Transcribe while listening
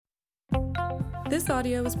This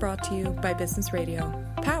audio is brought to you by Business Radio,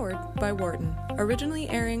 powered by Wharton, originally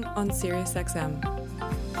airing on SiriusXM.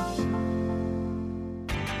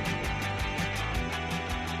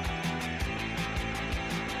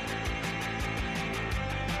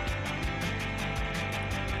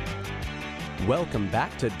 Welcome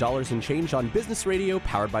back to Dollars and Change on Business Radio,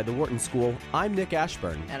 powered by the Wharton School. I'm Nick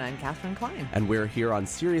Ashburn. And I'm Catherine Klein. And we're here on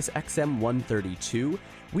SiriusXM 132.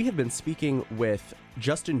 We have been speaking with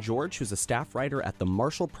Justin George, who's a staff writer at the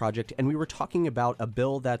Marshall Project, and we were talking about a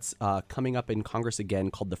bill that's coming up in Congress again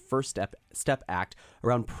called the First Step Act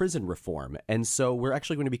around prison reform. And so we're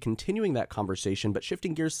actually going to be continuing that conversation, but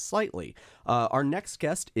shifting gears slightly. Our next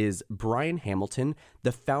guest is Brian Hamilton,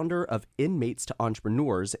 the founder of Inmates to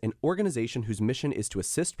Entrepreneurs, an organization whose mission is to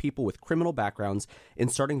assist people with criminal backgrounds in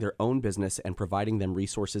starting their own business and providing them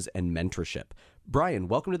resources and mentorship. Brian,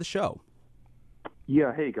 welcome to the show.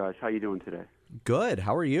 Yeah, hey guys, how you doing today? Good.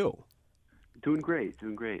 How are you? Doing great.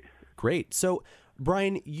 Great. So,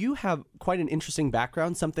 Brian, you have quite an interesting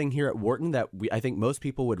background, something here at Wharton that I think most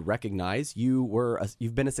people would recognize.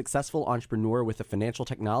 You've been a successful entrepreneur with a financial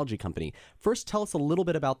technology company. First, tell us a little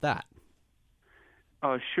bit about that.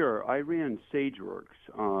 Sure. I ran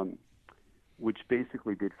SageWorks, which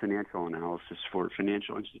basically did financial analysis for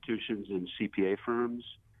financial institutions and CPA firms.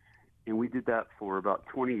 And we did that for about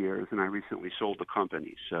 20 years, and I recently sold the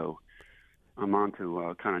company. So I'm on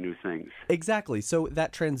to kind of new things. Exactly. So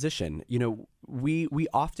that transition, we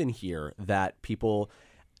often hear that people,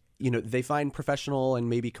 they find professional and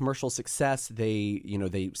maybe commercial success. They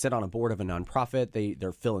sit on a board of a nonprofit.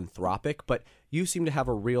 They're philanthropic, but you seem to have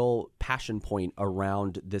a real passion point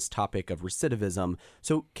around this topic of recidivism.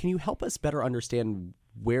 So can you help us better understand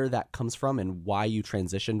where that comes from and why you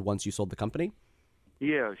transitioned once you sold the company?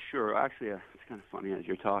 Yeah, sure. Actually, it's kind of funny as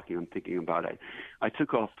you're talking. I'm thinking about it. I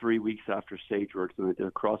took off 3 weeks after SageWorks and I did a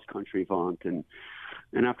cross-country vaunt, and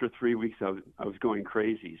after 3 weeks, I was going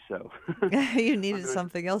crazy. So you needed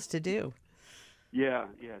something else to do. Yeah.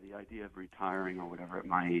 The idea of retiring or whatever at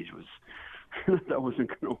my age was that wasn't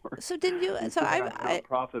going to work. So didn't you? So I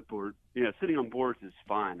profit board. Yeah, sitting on boards is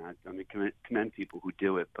fine. I mean, commend people who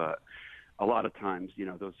do it, but a lot of times,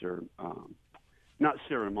 those are. Not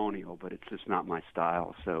ceremonial, but it's just not my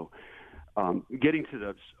style. So getting to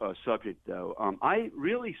the subject, though, I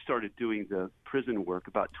really started doing the prison work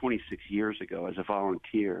about 26 years ago as a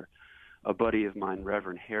volunteer. A buddy of mine,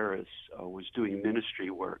 Reverend Harris, was doing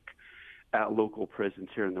ministry work at local prisons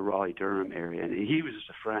here in the Raleigh-Durham area. And he was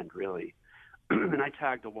just a friend, really. And I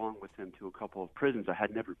tagged along with him to a couple of prisons. I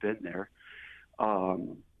had never been there.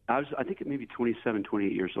 I think maybe 27,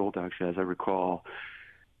 28 years old, actually, as I recall.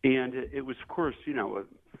 And it was, of course,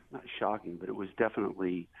 not shocking, but it was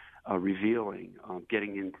definitely revealing,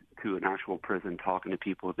 getting into an actual prison, talking to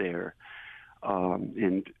people there.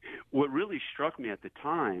 And what really struck me at the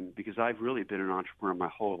time, because I've really been an entrepreneur my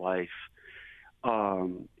whole life,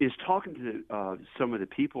 is talking to some of the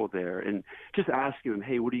people there and just asking them,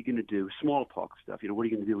 hey, what are you going to do? Small talk stuff, what are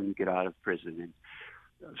you going to do when you get out of prison? And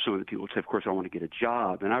some of the people would say, of course, I want to get a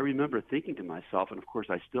job. And I remember thinking to myself, and of course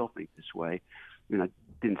I still think this way, I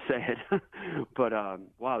didn't say it, but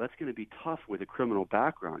wow, that's going to be tough with a criminal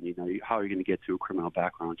background. How are you going to get through a criminal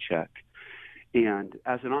background check? And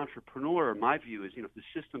as an entrepreneur, my view is, if the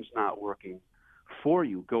system's not working for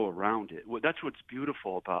you, go around it. Well, that's what's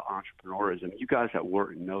beautiful about entrepreneurism. You guys at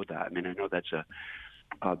Wharton know that. I mean, I know that's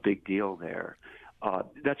a big deal there.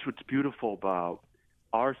 That's what's beautiful about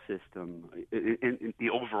our system and the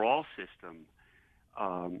overall system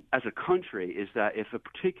as a country is that if a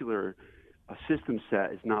particular system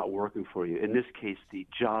set is not working for you, in this case, the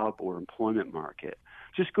job or employment market,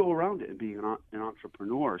 just go around it and be an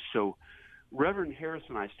entrepreneur. So Reverend Harris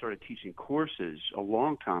and I started teaching courses a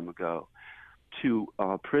long time ago to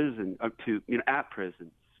at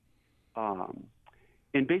prisons,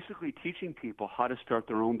 and basically teaching people how to start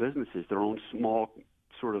their own businesses, their own small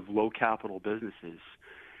sort of low capital businesses.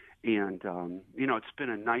 And, it's been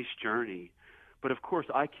a nice journey. But, of course,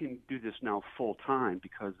 I can do this now full time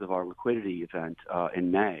because of our liquidity event in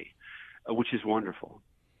May, which is wonderful.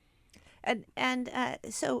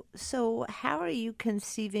 So how are you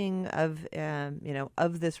conceiving of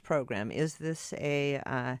this program? Is this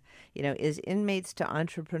is Inmates to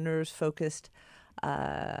Entrepreneurs focused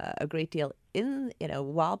a great deal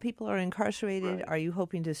while people are incarcerated? Right. Are you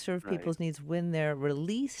hoping to serve people's needs when they're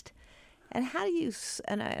released? And how do you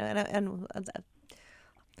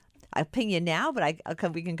I'll ping you now, but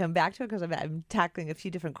we can come back to it because I'm tackling a few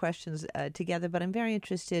different questions together. But I'm very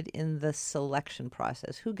interested in the selection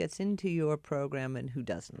process. Who gets into your program and who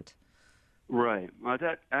doesn't? Right.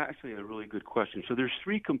 That's actually a really good question. So there's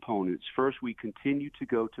three components. First, we continue to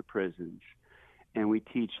go to prisons and we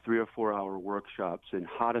teach 3 or 4 hour workshops in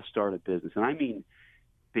how to start a business. And I mean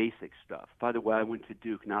basic stuff. By the way, I went to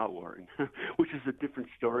Duke, not Wharton, which is a different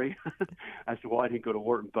story as to why I didn't go to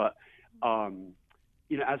Wharton. But,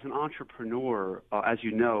 as an entrepreneur, as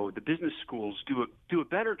you know, the business schools do a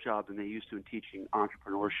better job than they used to in teaching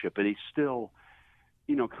entrepreneurship, but they still,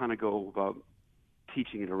 kind of go about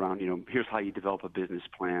teaching it around, here's how you develop a business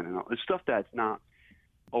plan and all the stuff that's not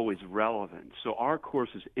always relevant. So our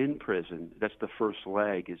courses in prison, that's the first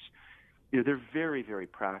leg, is they're very, very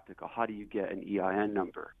practical. How do you get an EIN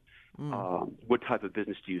number? What type of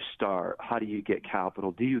business do you start? How do you get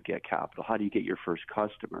capital? Do you get capital? How do you get your first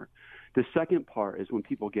customer? The second part is when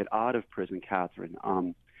people get out of prison, Catherine,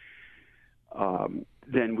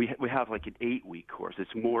 then we have like an 8-week course.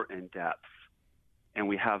 It's more in-depth, and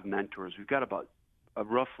we have mentors. We've got about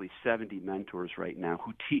roughly 70 mentors right now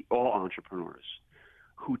who teach, all entrepreneurs,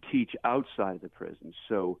 who teach outside of the prison.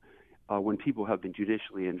 So when people have been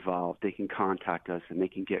judicially involved, they can contact us and they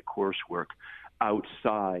can get coursework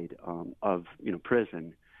outside of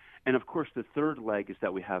prison. And of course, the third leg is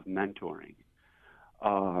that we have mentoring.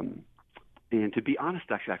 And to be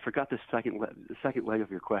honest, actually, I forgot the second leg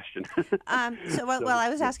of your question. I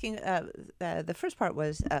was asking. The first part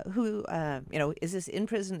was who is this in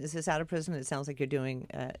prison? Is this out of prison? It sounds like you're doing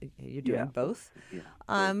both. Yeah.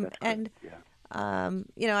 I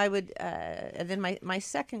would. And then my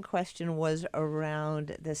second question was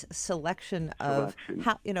around this selection of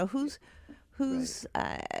how who's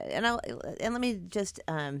right. And let me just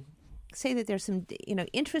say that there's some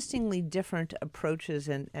interestingly different approaches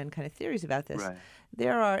and kind of theories about this. Right.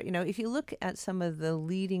 There are if you look at some of the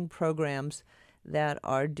leading programs that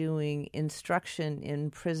are doing instruction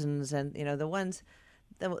in prisons, and the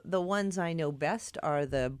ones I know best are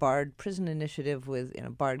the Bard Prison Initiative with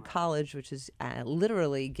Bard College, which is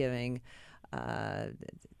literally giving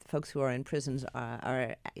folks who are in prisons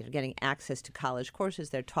are getting access to college courses.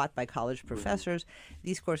 They're taught by college professors.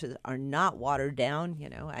 These courses are not watered down.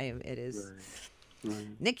 It is. Right.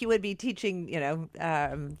 Nick, you would be teaching,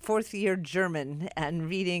 fourth-year German and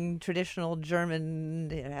reading traditional German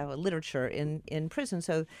literature in prison.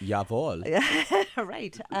 So, jawohl.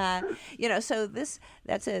 Right. So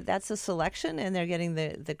that's a selection, and they're getting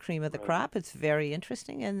the cream of the crop. It's very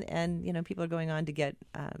interesting, and people are going on to get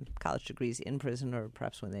college degrees in prison, or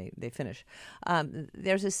perhaps when they finish.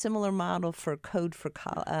 There's a similar model for Code for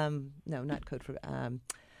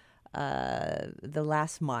the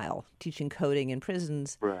Last Mile, teaching coding in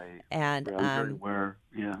prisons. Right. And I'm very aware.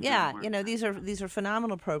 these are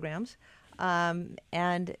phenomenal programs. And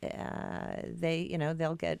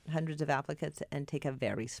they'll get hundreds of applicants and take a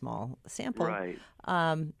very small sample. Right.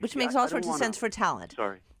 Which makes all sorts of sense for talent.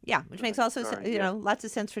 Sorry. Yeah, which makes also lots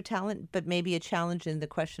of sense for talent, but maybe a challenge in the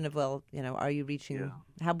question of are you reaching?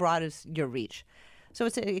 How broad is your reach? So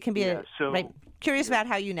it can be right. Curious about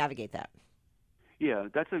how you navigate that. Yeah,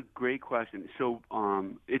 that's a great question. So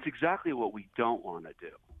it's exactly what we don't want to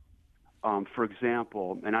do. For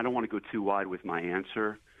example, and I don't want to go too wide with my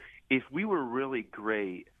answer, if we were really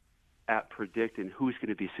great at predicting who's going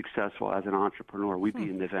to be successful as an entrepreneur, we'd be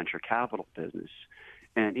in the venture capital business.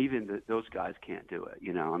 And even those guys can't do it.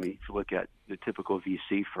 If you look at the typical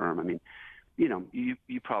VC firm,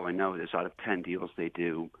 you probably know this. Out of 10 deals they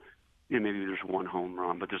do, maybe there's one home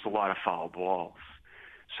run, but there's a lot of foul balls.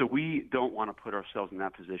 So we don't want to put ourselves in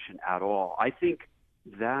that position at all. I think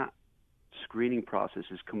that screening process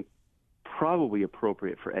is probably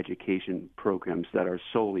appropriate for education programs that are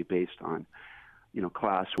solely based on,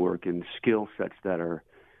 classwork and skill sets that are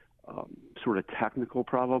sort of technical,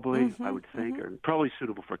 probably, I would think, or probably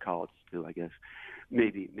suitable for college too, I guess.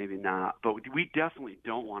 Maybe not. But we definitely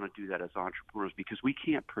don't want to do that as entrepreneurs because we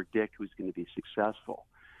can't predict who's going to be successful.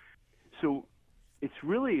 So it's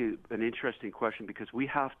really an interesting question because we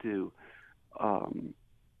have to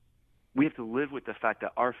live with the fact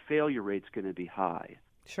that our failure rate's going to be high.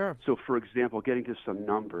 Sure. So, for example, getting to some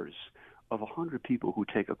numbers, of 100 people who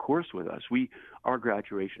take a course with us, our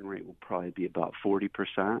graduation rate will probably be about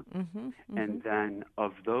 40%. And then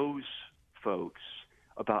of those folks,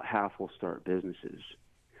 about half will start businesses.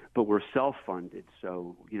 But we're self-funded,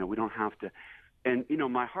 so, we don't have to. And,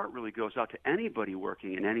 my heart really goes out to anybody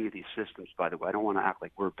working in any of these systems, by the way. I don't want to act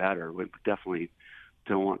like we're better. We definitely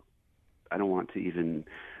I don't want to even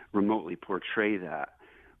remotely portray that.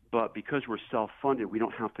 But because we're self-funded, we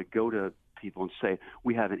don't have to go to people and say,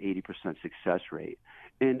 we have an 80% success rate.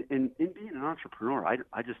 And in being an entrepreneur,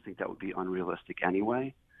 I just think that would be unrealistic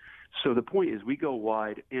anyway. So the point is we go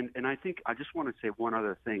wide. And I think I just want to say one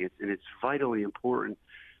other thing, it's vitally important.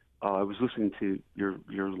 I was listening to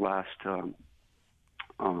your last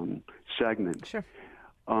segment. Sure.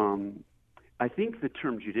 I think the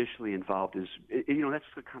term judicially involved is, that's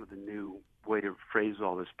kind of the new way to phrase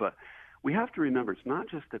all this. But we have to remember it's not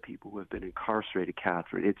just the people who have been incarcerated,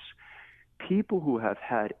 Catherine. It's people who have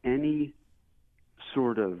had any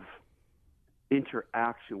sort of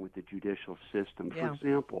interaction with the judicial system. For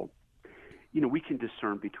example, we can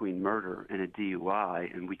discern between murder and a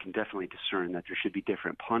DUI, and we can definitely discern that there should be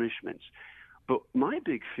different punishments. But my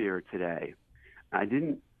big fear today, I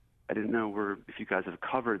didn't know if you guys have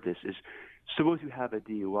covered this, is suppose you have a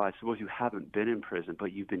DUI, suppose you haven't been in prison,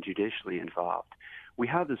 but you've been judicially involved. We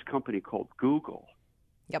have this company called Google,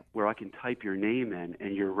 where I can type your name in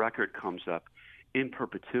and your record comes up in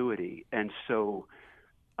perpetuity. And so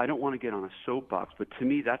I don't want to get on a soapbox, but to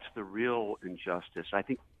me, that's the real injustice. I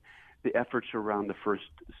think the efforts around the First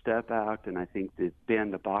Step Act and I think the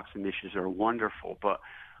Ban the Box initiatives are wonderful, but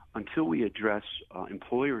until we address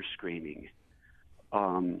employer screening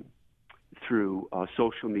through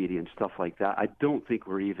social media and stuff like that, I don't think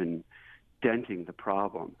we're even denting the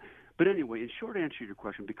problem. But anyway, in short answer to your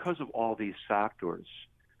question, because of all these factors,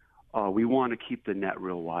 we want to keep the net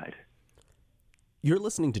real wide. You're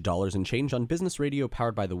listening to Dollars and Change on Business Radio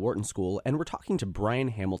powered by the Wharton School, and we're talking to Brian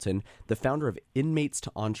Hamilton, the founder of Inmates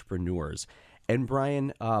to Entrepreneurs. And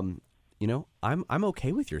Brian, I'm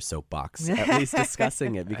okay with your soapbox, at least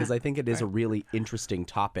discussing it, because I think it is a really interesting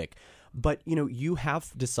topic. But, you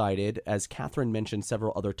have decided, as Catherine mentioned,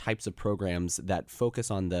 several other types of programs that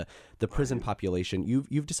focus on the prison population.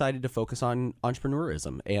 You've decided to focus on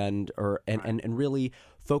entrepreneurism and really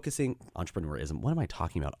focusing entrepreneurism. What am I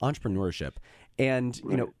talking about? Entrepreneurship and,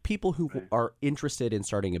 people who are interested in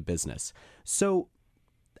starting a business. So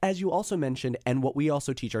as you also mentioned, and what we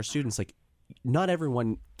also teach our students, like, not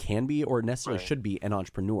everyone can be or necessarily should be an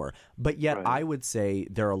entrepreneur, but yet I would say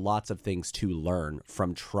there are lots of things to learn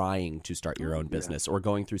from trying to start your own business or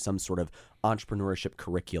going through some sort of entrepreneurship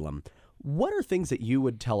curriculum. What are things that you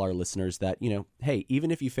would tell our listeners that, hey,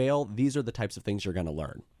 even if you fail, these are the types of things you're going to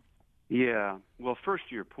learn? Yeah. Well,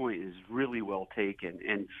 first, your point is really well taken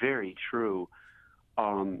and very true.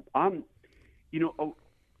 Again,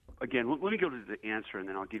 let me go to the answer and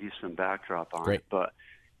then I'll give you some backdrop on it. But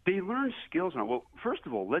they learn skills on, well, first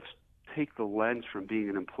of all, let's take the lens from being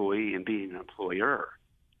an employee and being an employer.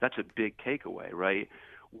 That's a big takeaway, right?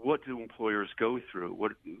 What do employers go through?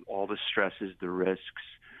 What all the stresses, the risks,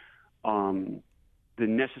 the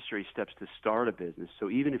necessary steps to start a business. So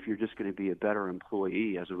even if you're just going to be a better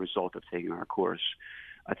employee as a result of taking our course,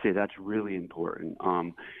 I'd say that's really important.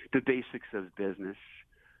 The basics of business.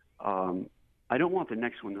 I don't want the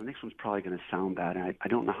next one. The next one's probably going to sound bad. And I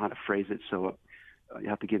don't know how to phrase it, so you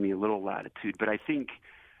have to give me a little latitude. But I think,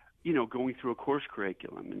 going through a course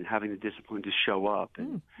curriculum and having the discipline to show up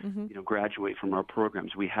and, graduate from our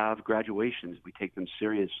programs. We have graduations. We take them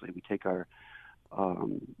seriously. We take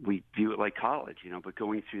we view it like college, but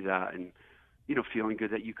going through that and, feeling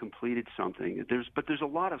good that you completed something. There's a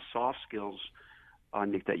lot of soft skills,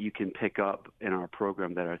 Nick, that you can pick up in our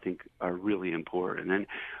program that I think are really important. And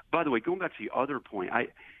by the way, going back to the other point,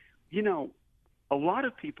 a lot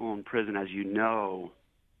of people in prison, as you know,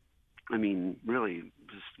 really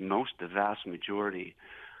just the vast majority,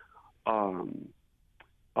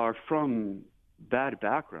 are from bad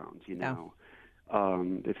backgrounds,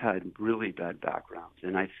 They've had really bad backgrounds.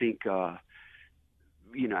 And I think,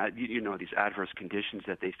 these adverse conditions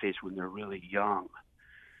that they face when they're really young.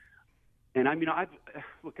 And I've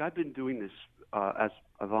been doing this as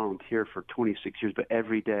a volunteer for 26 years, but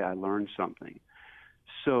every day I learn something.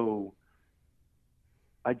 So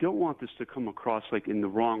I don't want this to come across like in the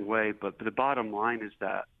wrong way, but the bottom line is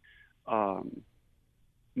that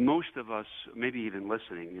most of us, maybe even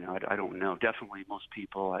listening, I don't know, definitely most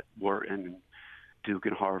people at Wharton and Duke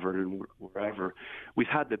and Harvard and wherever, we've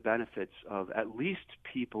had the benefits of at least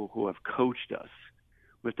people who have coached us.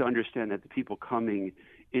 We have to understand that the people coming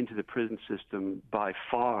into the prison system by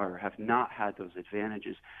far have not had those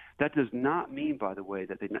advantages. That does not mean, by the way,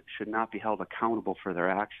 that they should not be held accountable for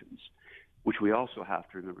their actions, which we also have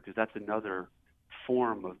to remember, because that's another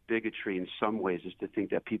form of bigotry in some ways, is to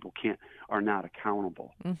think that people are not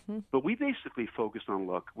accountable. Mm-hmm. But we basically focus on,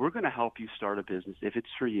 look, we're going to help you start a business if it's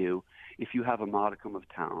for you, if you have a modicum of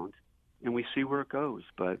talent, and we see where it goes.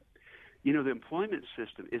 But, the employment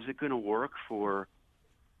system, is it going to work for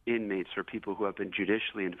inmates or people who have been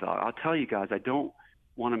judicially involved? I'll tell you guys, I don't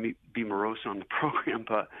want to be morose on the program,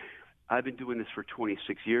 but I've been doing this for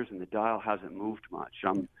 26 years and the dial hasn't moved much.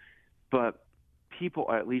 But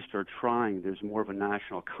people at least are trying. There's more of a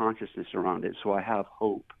national consciousness around it, so I have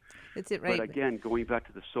hope. That's it, right? But again, going back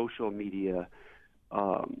to the social media,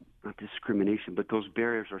 not discrimination, but those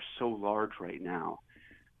barriers are so large right now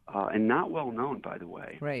and not well known, by the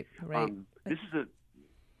way. Right.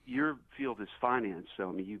 Your field is finance, so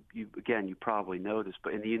I mean, you probably know this,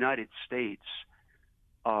 but in the United States,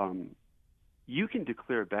 you can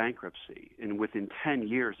declare bankruptcy, and within 10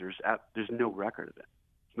 years, there's no record of it.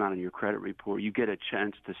 It's not in your credit report. You get a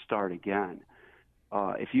chance to start again.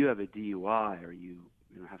 If you have a DUI or you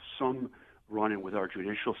have some run-in with our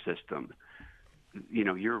judicial system,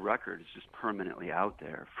 your record is just permanently out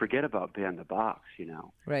there. Forget about ban the box,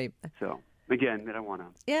 Right. So again, I don't want to.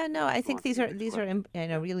 Yeah, no, I think these are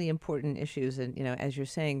really important issues, and as you're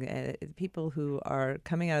saying, people who are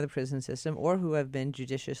coming out of the prison system or who have been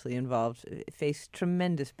judiciously involved face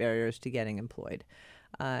tremendous barriers to getting employed.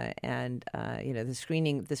 The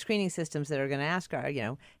screening systems that are going to ask are,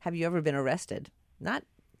 have you ever been arrested? Not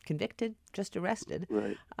convicted, just arrested.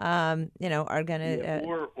 Right. Are going to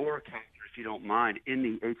or counselor, if you don't mind, in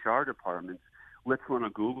the HR departments, let's run a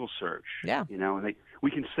Google search. Yeah.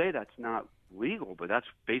 We can say that's not legal, but that's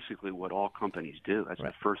basically what all companies do. That's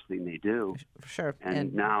the first thing they do. Sure.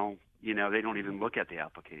 And now, they don't even look at the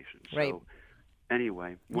applications. Right. So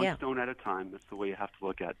anyway, one stone at a time. That's the way you have to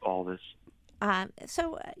look at all this.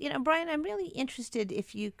 Brian, I'm really interested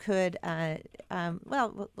if you could, let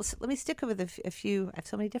me stick with a few. I have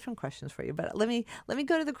so many different questions for you, but let me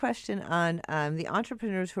go to the question on the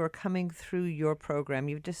entrepreneurs who are coming through your program.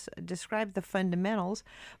 You've just described the fundamentals,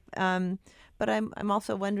 but I'm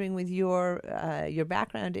also wondering, with your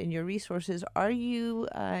background and your resources, are you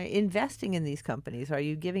investing in these companies? Are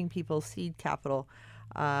you giving people seed capital?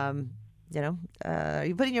 Are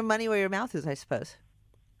you putting your money where your mouth is, I suppose?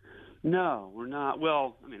 No, we're not.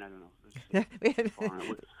 Well, I mean, I don't know.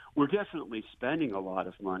 We're definitely spending a lot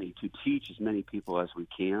of money to teach as many people as we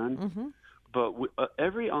can. Mm-hmm. But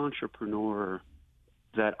every entrepreneur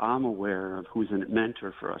that I'm aware of who's a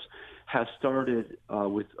mentor for us has started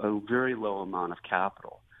with a very low amount of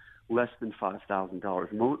capital, less than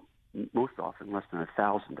 $5,000, most often less than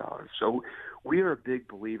 $1,000. So we are big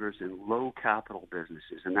believers in low capital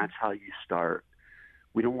businesses, and that's how you start.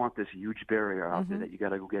 We don't want this huge barrier out there that you got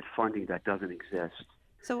to go get funding that doesn't exist.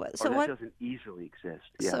 That doesn't easily exist.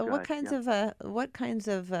 Yeah, so what kinds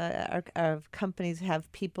of companies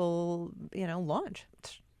have people launch?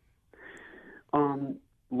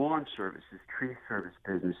 Lawn services, tree service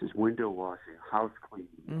businesses, window washing, house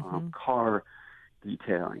cleaning, car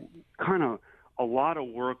detailing, kind of a lot of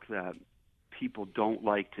work that people don't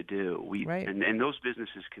like to do. And those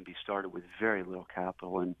businesses can be started with very little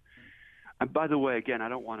capital. And by the way, again, I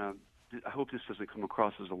hope this doesn't come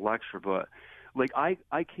across as a lecture, but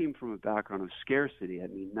I came from a background of scarcity. I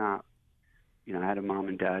mean, I had a mom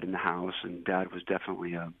and dad in the house, and dad was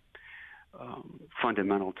definitely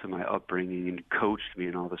fundamental to my upbringing and coached me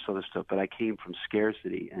and all this other stuff. But I came from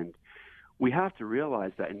scarcity, and we have to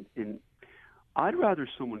realize that. And I'd rather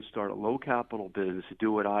someone start a low capital business,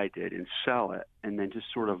 do what I did, and sell it, and then just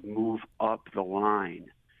sort of move up the line.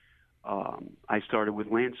 I started with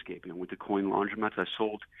landscaping. I went to Coin Laundromats. I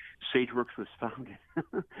sold. SageWorks was founded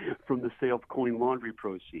from the sale of Coin Laundry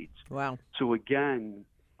proceeds. Wow. So again,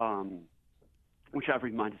 which I've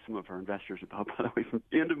reminded some of our investors about, by the way,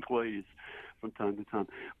 and employees from time to time.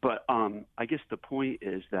 But I guess the point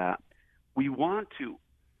is that we want to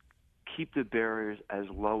keep the barriers as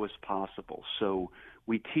low as possible. So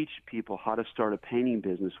we teach people how to start a painting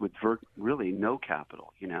business with really no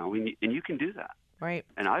capital, and you can do that. Right.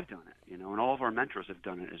 And I've done it, and all of our mentors have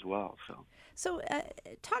done it as well. So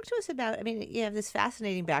talk to us about, you have this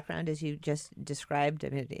fascinating background, as you just described,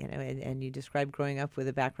 and you described growing up with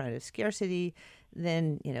a background of scarcity,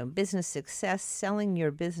 then, business success, selling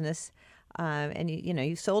your business, and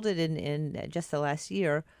you sold it in just the last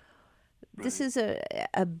year. Right. This is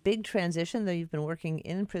a big transition, though you've been working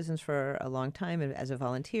in prisons for a long time as a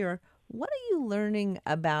volunteer. What are you learning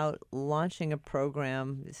about launching a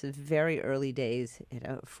program? This is very early days,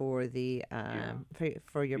 for the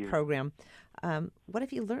for your program. What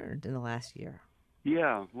have you learned in the last year?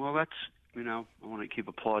 Yeah, well, that's I want to keep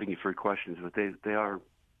applauding you for your questions, but they are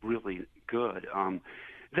really good.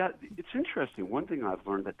 That it's interesting. One thing I've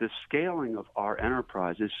learned that the scaling of our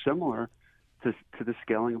enterprise is similar to the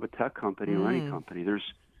scaling of a tech company or any company. There's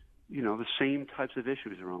the same types of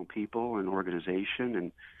issues around people and organization,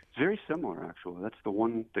 and it's very similar, actually. That's the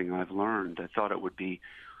one thing I've learned. I thought it would be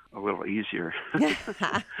a little easier,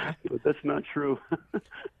 but that's not true.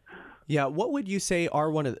 Yeah, what would you say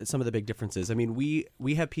are some of the big differences? I mean,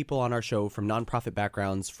 we have people on our show from nonprofit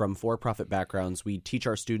backgrounds, from for-profit backgrounds. We teach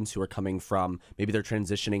our students who are coming from, maybe they're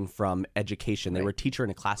transitioning from education. They were a teacher in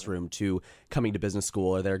a classroom to coming to business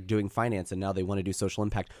school, or they're doing finance and now they want to do social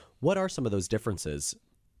impact. What are some of those differences?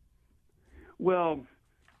 Well,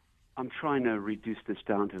 I'm trying to reduce this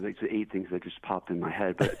down to the 8 things that just popped in my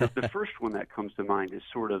head. But the first one that comes to mind is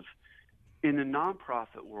sort of, in the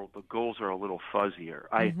nonprofit world, the goals are a little fuzzier.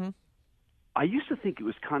 I used to think it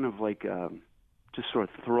was kind of like just sort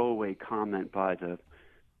of throwaway comment by the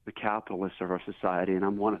capitalists of our society, and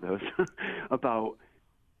I'm one of those, about,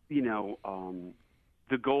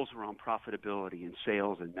 the goals around profitability and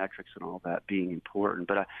sales and metrics and all that being important.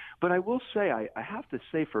 But I will say, I have to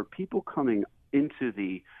say, for people coming into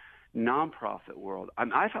the nonprofit world,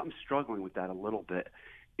 I'm struggling with that a little bit.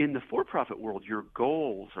 In the for-profit world, your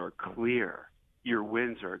goals are clear, your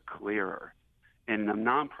wins are clearer. In the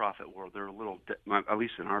nonprofit world, they're a little, at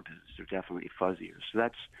least in our business, they're definitely fuzzier. So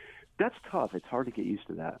that's tough. It's hard to get used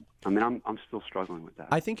to that. I mean, I'm still struggling with that.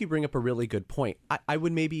 I think you bring up a really good point. I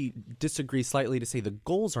would maybe disagree slightly to say the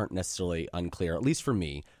goals aren't necessarily unclear, at least for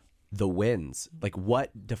me. The wins, like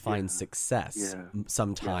what defines success,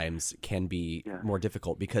 sometimes can be more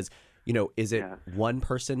difficult because, is it one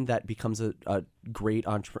person that becomes a great,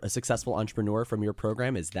 a successful entrepreneur from your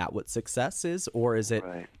program? Is that what success is? Or is it,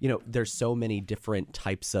 there's so many different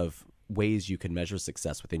types of ways you can measure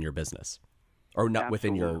success within your business or not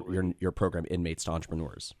within your program, Inmates to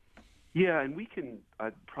Entrepreneurs. Yeah, and we can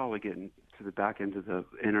probably get into the back end of the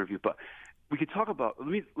interview, but we could talk about, let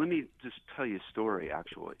me just tell you a story,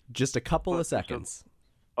 actually. Just a couple of seconds.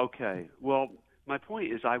 Okay. Well, my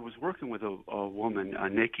point is I was working with a woman,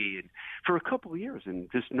 Nikki, and for a couple of years, and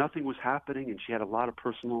just nothing was happening, and she had a lot of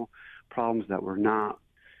personal problems that were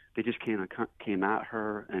they just came at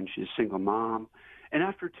her, and she's a single mom. And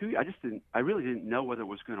after 2 years, I really didn't know whether it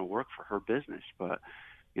was going to work for her business, but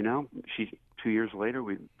she 2 years later,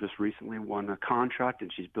 we just recently won a contract,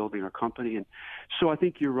 and she's building her company. And so I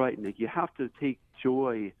think you're right, Nick. You have to take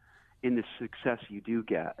joy in the success you do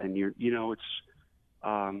get, and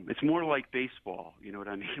it's more like baseball. You know what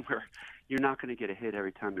I mean? Where you're not going to get a hit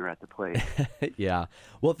every time you're at the plate. Yeah.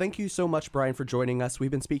 Well, thank you so much, Brian, for joining us.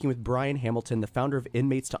 We've been speaking with Brian Hamilton, the founder of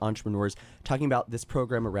Inmates to Entrepreneurs, talking about this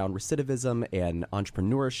program around recidivism and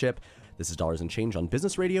entrepreneurship. This is Dollars and Change on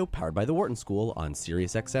Business Radio, powered by the Wharton School on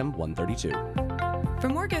Sirius XM 132. For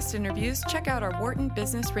more guest interviews, check out our Wharton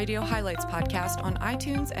Business Radio Highlights podcast on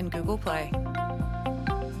iTunes and Google Play.